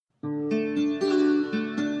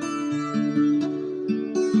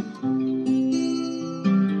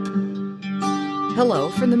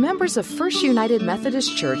Hello from the members of First United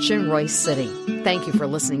Methodist Church in Royse City. Thank you for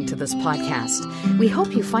listening to this podcast. We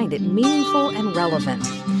hope you find it meaningful and relevant.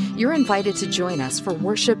 You're invited to join us for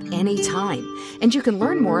worship anytime, and you can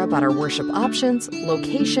learn more about our worship options,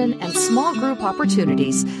 location, and small group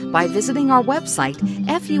opportunities by visiting our website,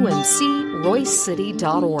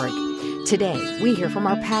 fumcroysecity.org. Today, we hear from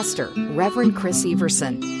our pastor, Reverend Chris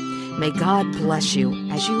Everson. May God bless you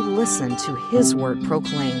as you listen to His word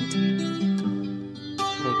proclaimed.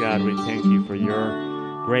 Oh God, we thank you for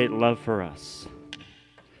your great love for us.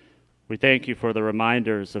 We thank you for the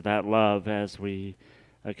reminders of that love as we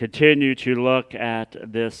continue to look at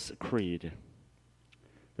this creed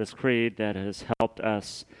that has helped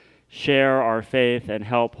us share our faith and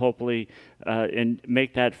help hopefully and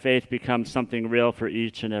make that faith become something real for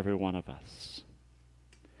each and every one of us.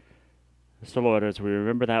 So Lord, as we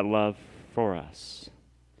remember that love for us,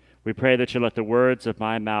 we pray that you let the words of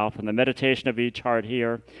my mouth and the meditation of each heart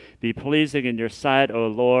here be pleasing in your sight, O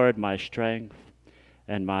Lord, my strength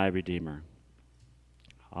and my Redeemer.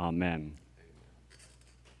 Amen.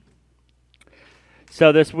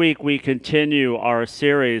 So this week we continue our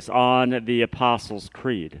series on the Apostles'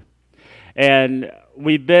 Creed. And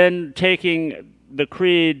we've been taking the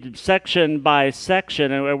creed section by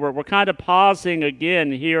section, and we're kind of pausing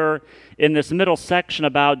again here in this middle section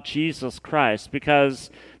about Jesus Christ,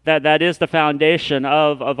 because that is the foundation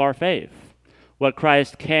of our faith. What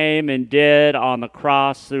Christ came and did on the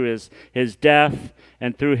cross through his death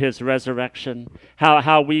and through his resurrection,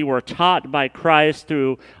 how we were taught by Christ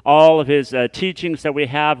through all of his teachings that we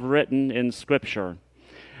have written in Scripture.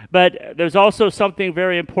 But there's also something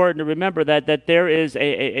very important to remember, that there is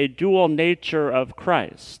a dual nature of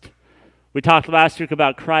Christ. We talked last week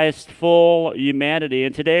about Christ's full humanity,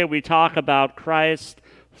 and today we talk about Christ's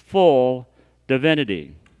full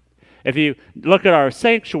divinity. If you look at our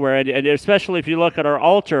sanctuary, and especially if you look at our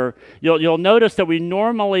altar, you'll notice that we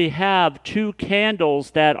normally have two candles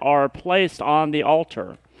that are placed on the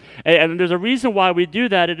altar. And there's a reason why we do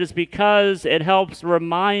that. It is because it helps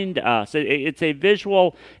remind us. It's a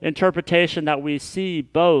visual interpretation that we see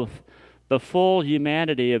both the full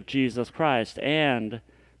humanity of Jesus Christ and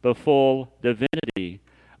the full divinity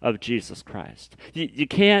of Jesus Christ. You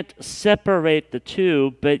can't separate the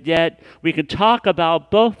two, but yet we can talk about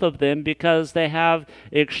both of them because they have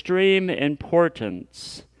extreme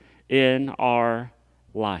importance in our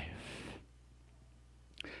life.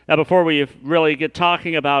 Now, before we really get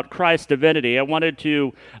talking about Christ's divinity, I wanted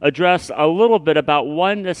to address a little bit about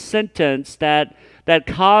one sentence that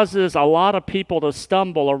causes a lot of people to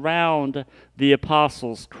stumble around the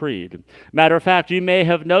Apostles' Creed. Matter of fact, you may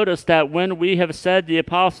have noticed that when we have said the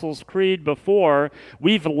Apostles' Creed before,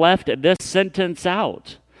 we've left this sentence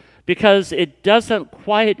out because it doesn't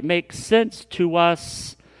quite make sense to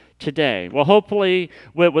us today. Well, hopefully,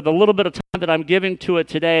 with a little bit of time that I'm giving to it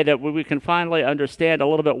today, that we can finally understand a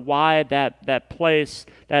little bit why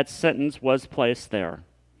that sentence was placed there.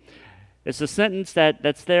 It's a sentence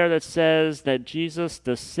that's there that says that Jesus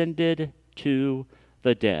descended to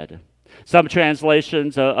the dead. Some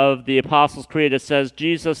translations of the Apostles' Creed, it says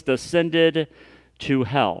Jesus descended to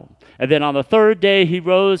hell. And then on the third day he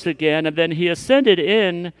rose again, and then he ascended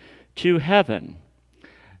in to heaven.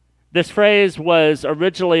 This phrase was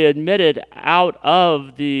originally admitted out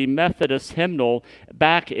of the Methodist hymnal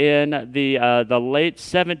back in the late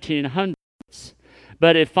 1700s.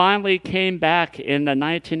 But it finally came back in the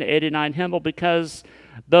 1989 hymnal because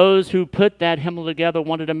those who put that hymnal together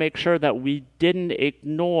wanted to make sure that we didn't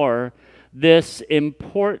ignore this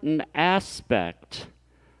important aspect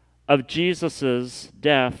of Jesus'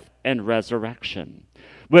 death and resurrection.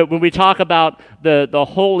 When we talk about the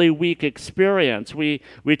Holy Week experience, we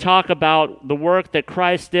talk about the work that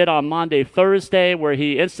Christ did on Maundy, Thursday, where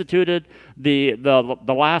he instituted the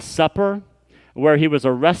Last Supper, where he was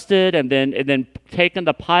arrested and then taken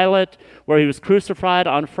to Pilate, where he was crucified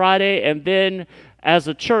on Friday, and then as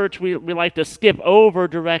a church we like to skip over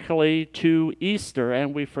directly to Easter,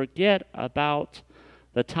 and we forget about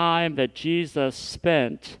the time that Jesus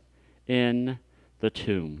spent in the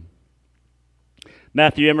tomb.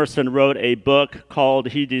 Matthew Emerson wrote a book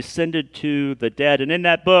called He Descended to the Dead, and in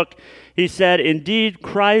that book he said, "Indeed,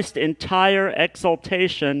 Christ's entire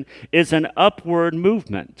exaltation is an upward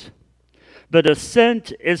movement. The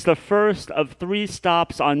descent is the first of 3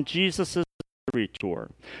 stops on Jesus' victory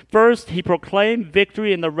tour. First, he proclaimed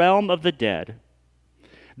victory in the realm of the dead.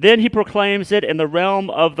 Then he proclaims it in the realm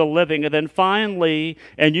of the living. And then finally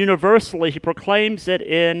and universally, he proclaims it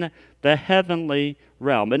in the heavenly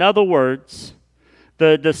realm." In other words,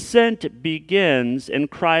 the descent begins in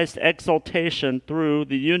Christ's exaltation through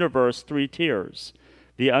the universe 3 tiers: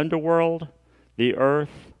 the underworld, the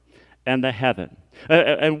earth, and the heaven.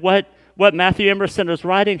 And what Matthew Emerson is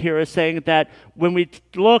writing here is saying that when we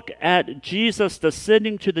look at Jesus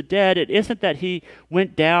descending to the dead, it isn't that he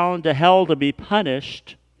went down to hell to be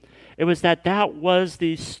punished. It was that was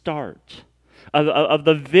the start of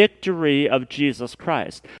the victory of Jesus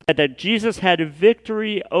Christ. That Jesus had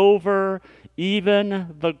victory over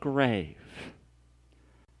even the grave.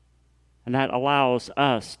 And that allows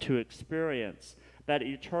us to experience that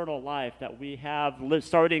eternal life that we have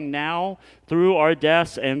starting now through our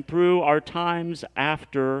deaths and through our times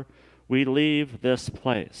after we leave this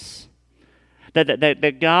place.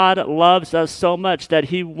 That God loves us so much that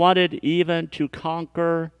he wanted even to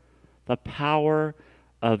conquer the power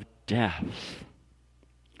of death.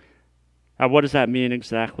 Now, what does that mean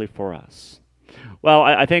exactly for us? Well,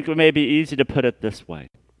 I think it may be easy to put it this way.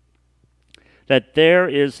 That there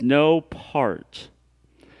is no part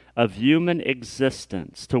of human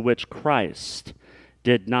existence to which Christ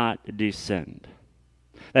did not descend.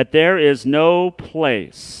 That there is no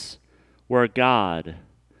place where God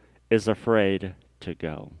is afraid to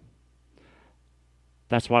go.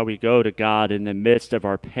 That's why we go to God in the midst of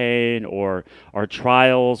our pain or our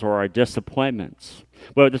trials or our disappointments.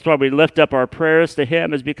 Well, that's why we lift up our prayers to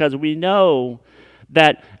him, is because we know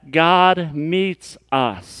that God meets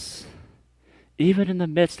us even in the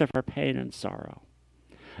midst of our pain and sorrow.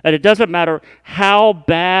 And it doesn't matter how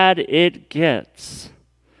bad it gets,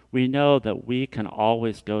 we know that we can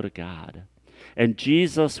always go to God. And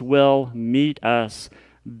Jesus will meet us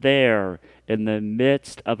there in the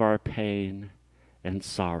midst of our pain and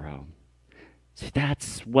sorrow. See,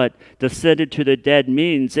 that's what descended to the dead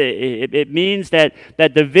means. It means that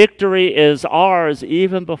the victory is ours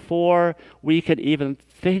even before we could even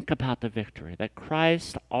think about the victory, that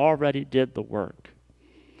Christ already did the work.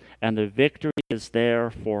 And the victory is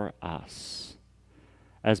there for us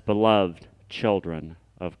as beloved children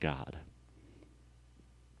of God.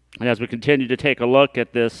 And as we continue to take a look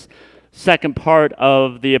at this second part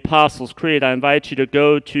of the Apostles' Creed, I invite you to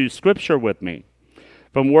go to Scripture with me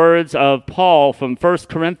from words of Paul from 1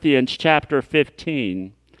 Corinthians chapter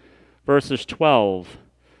 15, verses 12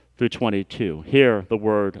 through 22. Hear the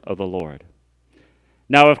word of the Lord.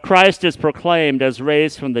 Now, if Christ is proclaimed as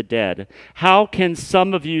raised from the dead, how can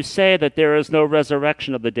some of you say that there is no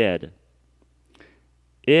resurrection of the dead?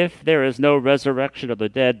 If there is no resurrection of the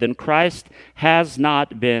dead, then Christ has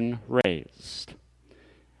not been raised.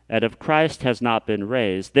 And if Christ has not been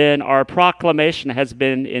raised, then our proclamation has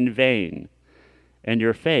been in vain, and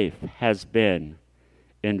your faith has been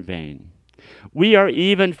in vain. We are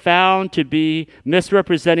even found to be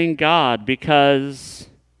misrepresenting God because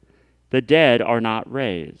the dead are not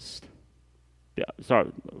raised.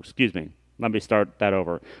 Let me start that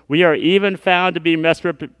over. We are even found to be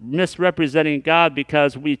misrepresenting God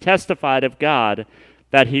because we testified of God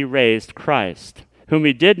that he raised Christ, whom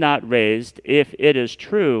he did not raise, if it is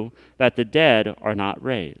true that the dead are not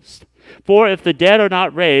raised. For if the dead are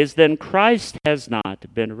not raised, then Christ has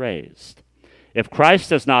not been raised. If Christ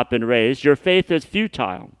has not been raised, your faith is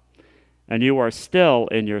futile, and you are still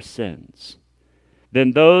in your sins.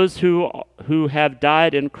 Then those who have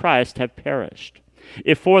died in Christ have perished.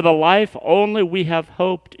 If for the life only we have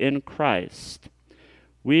hoped in Christ,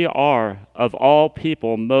 we are of all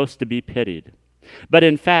people most to be pitied. But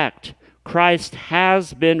in fact, Christ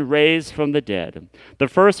has been raised from the dead, the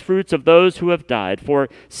first fruits of those who have died. For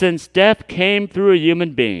since death came through a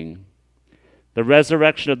human being, the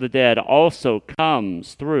resurrection of the dead also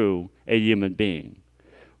comes through a human being.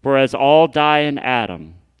 For as all die in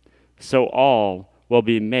Adam, so all will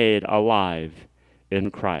be made alive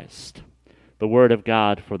in Christ. The word of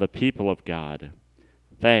God for the people of God.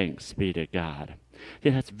 Thanks be to God.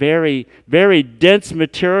 Yeah, that's very, very dense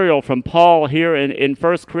material from Paul here in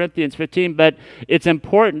 1 Corinthians 15, but it's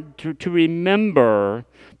important to remember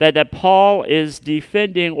that Paul is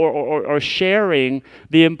defending or sharing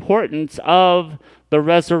the importance of the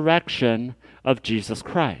resurrection of Jesus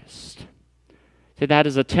Christ. See, that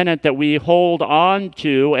is a tenet that we hold on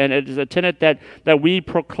to, and it is a tenet that we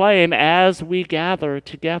proclaim as we gather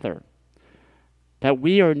together. That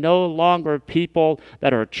we are no longer people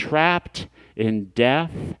that are trapped in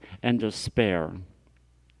death and despair.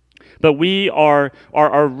 But we are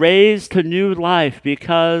raised to new life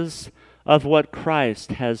because of what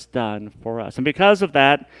Christ has done for us. And because of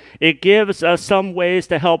that, it gives us some ways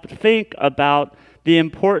to help think about the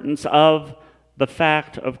importance of the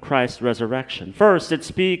fact of Christ's resurrection. First, it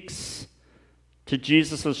speaks to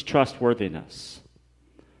Jesus' trustworthiness.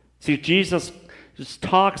 See, Jesus just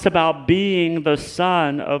talks about being the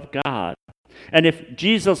Son of God. And if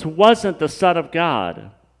Jesus wasn't the Son of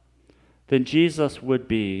God, then Jesus would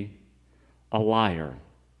be a liar.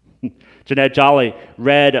 Jeanette Jolly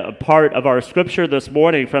read a part of our scripture this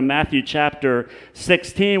morning from Matthew chapter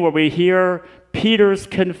 16, where we hear Peter's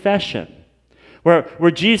confession,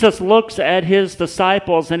 where Jesus looks at his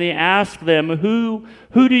disciples and he asks them, who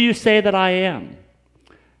do you say that I am?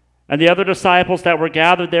 And the other disciples that were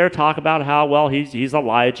gathered there talk about how, well, he's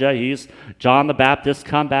Elijah, he's John the Baptist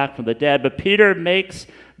come back from the dead. But Peter makes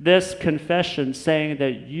this confession saying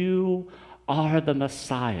that you are the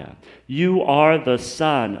Messiah. You are the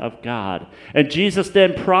Son of God. And Jesus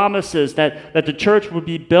then promises that the church would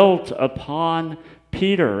be built upon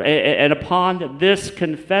Peter and upon this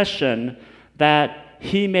confession that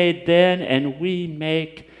he made then and we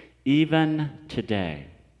make even today.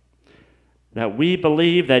 That we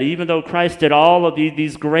believe that even though Christ did all of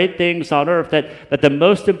these great things on earth, that the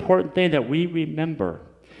most important thing that we remember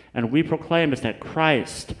and we proclaim is that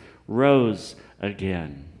Christ rose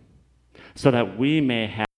again, so that we may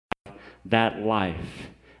have that life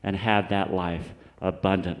and have that life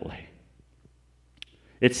abundantly.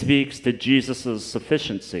 It speaks to Jesus'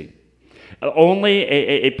 sufficiency. Only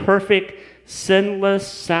a perfect, sinless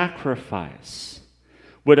sacrifice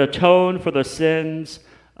would atone for the sins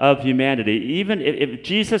of humanity. Even if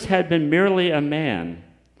Jesus had been merely a man,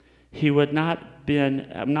 he would not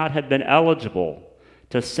have been eligible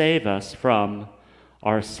to save us from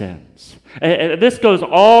our sins. And this goes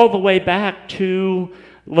all the way back to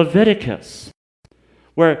Leviticus,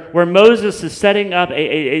 where Moses is setting up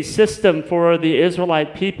a system for the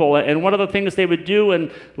Israelite people. And one of the things they would do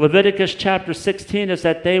in Leviticus chapter 16 is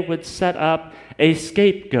that they would set up a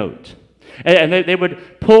scapegoat. And they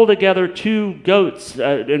would pull together two goats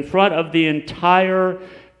in front of the entire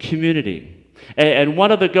community. And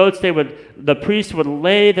one of the goats, the priest would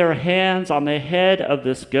lay their hands on the head of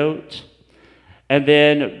this goat and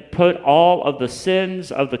then put all of the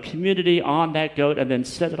sins of the community on that goat and then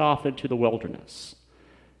set it off into the wilderness,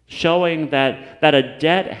 showing that a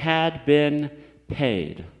debt had been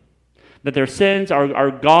paid, that their sins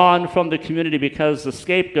are gone from the community because the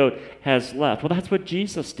scapegoat has left. Well, that's what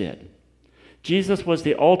Jesus did. Jesus was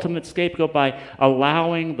the ultimate scapegoat by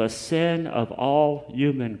allowing the sin of all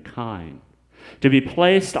humankind to be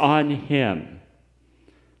placed on him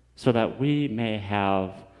so that we may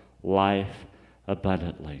have life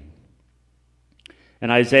abundantly.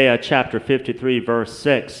 In Isaiah chapter 53, verse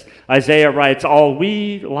 6, Isaiah writes, "All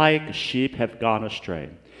we like sheep have gone astray.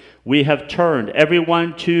 We have turned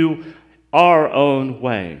everyone to our own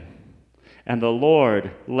way, and the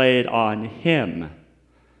Lord laid on him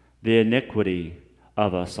the iniquity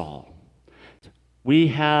of us all." We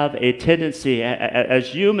have a tendency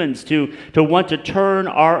as humans to want to turn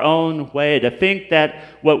our own way, to think that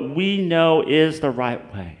what we know is the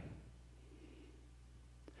right way.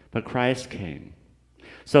 But Christ came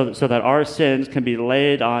so that our sins can be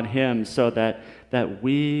laid on him, so that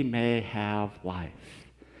we may have life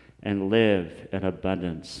and live in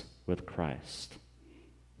abundance with Christ.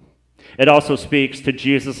 It also speaks to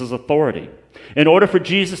Jesus' authority. In order for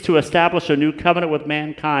Jesus to establish a new covenant with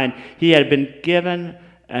mankind, he had been given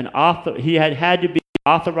he had to be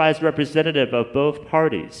an authorized representative of both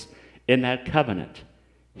parties in that covenant.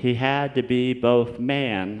 He had to be both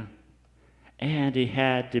man and he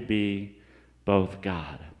had to be both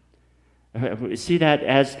God. We see that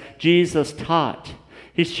as Jesus taught.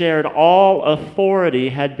 He shared, all authority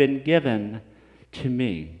had been given to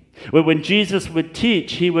me. When Jesus would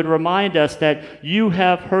teach, he would remind us that you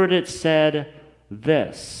have heard it said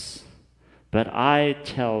this, but I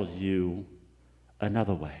tell you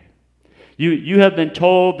another way. You have been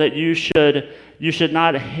told that you should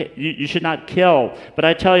not kill, but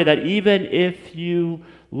I tell you that even if you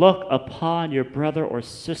look upon your brother or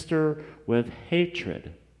sister with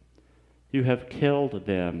hatred, you have killed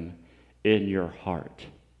them in your heart.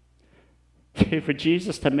 For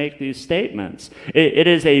Jesus to make these statements, it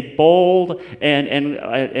is a bold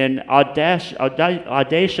and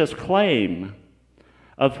audacious claim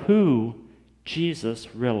of who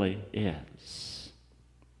Jesus really is.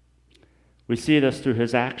 We see this through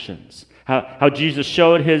his actions, how Jesus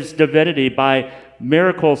showed his divinity by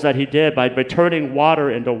miracles that he did, by turning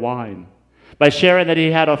water into wine, by sharing that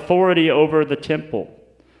he had authority over the temple,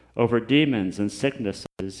 over demons and sickness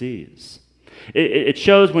and disease. It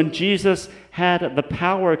shows when Jesus had the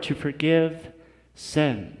power to forgive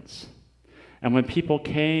sins. And when people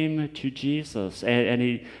came to Jesus and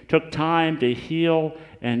he took time to heal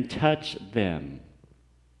and touch them,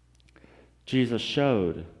 Jesus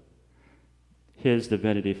showed his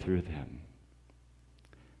divinity through them.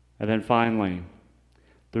 And then finally,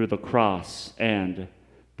 through the cross and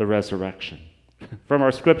the resurrection. From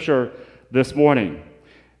our scripture this morning,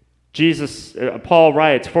 Paul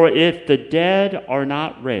writes, "For if the dead are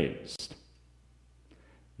not raised,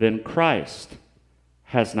 then Christ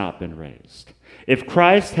has not been raised. If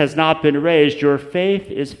Christ has not been raised, your faith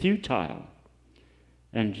is futile,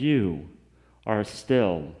 and you are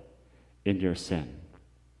still in your sin."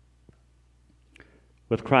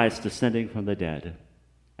 With Christ descending from the dead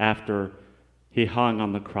after he hung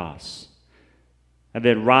on the cross, and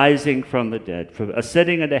then rising from the dead,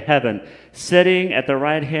 ascending into heaven, sitting at the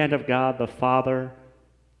right hand of God the Father,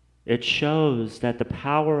 it shows that the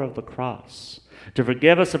power of the cross to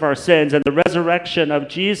forgive us of our sins and the resurrection of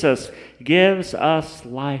Jesus gives us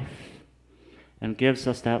life, and gives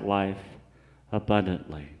us that life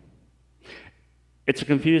abundantly. It's a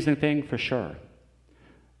confusing thing for sure,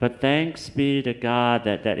 but thanks be to God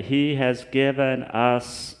that He has given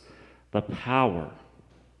us the power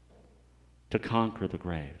to conquer the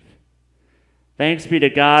grave. Thanks be to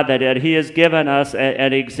God that He has given us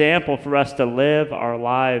an example for us to live our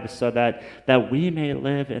lives so that we may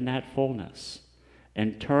live in that fullness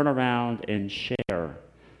and turn around and share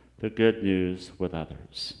the good news with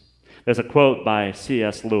others. There's a quote by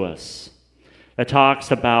C.S. Lewis that talks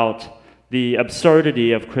about the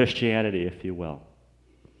absurdity of Christianity, if you will.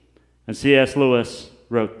 And C.S. Lewis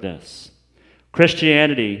wrote this: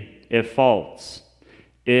 "Christianity, if false,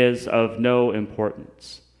 is of no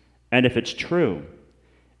importance, and if it's true,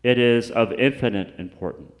 it is of infinite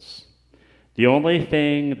importance. The only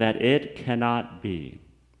thing that it cannot be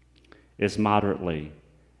is moderately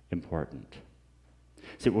important."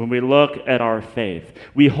 See, when we look at our faith,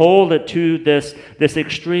 we hold it to this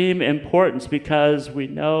extreme importance because we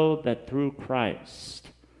know that through Christ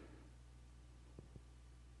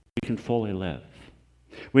we can fully live.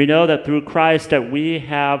 We know that through Christ that we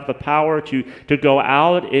have the power to go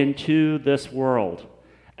out into this world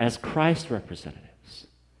as Christ representatives,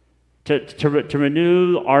 to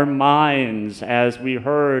renew our minds, as we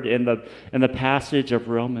heard in the passage of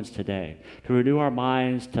Romans today, to renew our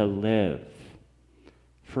minds to live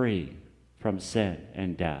free from sin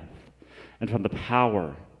and death and from the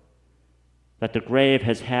power that the grave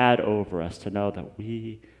has had over us, to know that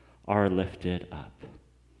we are lifted up.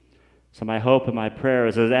 So my hope and my prayer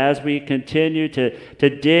is that as we continue to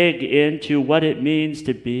dig into what it means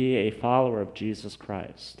to be a follower of Jesus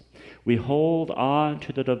Christ, we hold on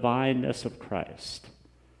to the divineness of Christ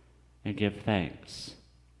and give thanks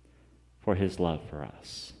for His love for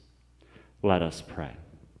us. Let us pray.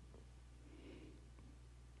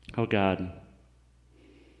 Oh God,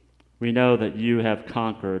 we know that You have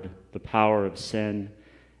conquered the power of sin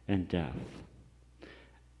and death.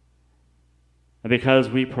 And because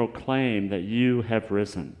we proclaim that You have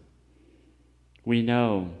risen, we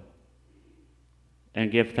know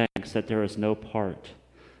and give thanks that there is no part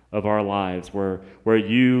of our lives where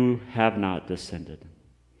You have not descended.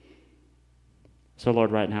 So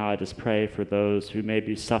Lord, right now I just pray for those who may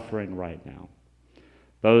be suffering right now,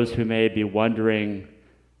 those who may be wondering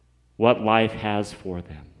what life has for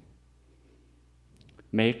them.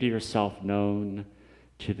 Make Yourself known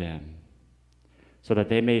to them, so that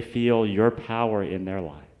they may feel Your power in their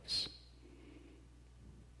lives,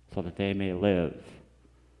 so that they may live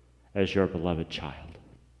as Your beloved child.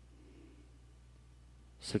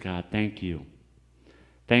 So God, thank You.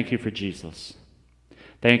 Thank You for Jesus.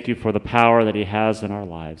 Thank You for the power that He has in our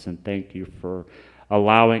lives, and thank You for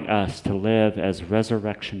allowing us to live as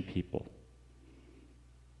resurrection people,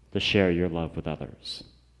 to share Your love with others.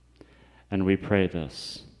 And we pray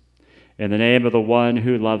this in the name of the one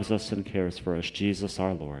who loves us and cares for us, Jesus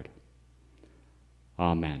our Lord.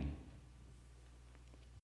 Amen.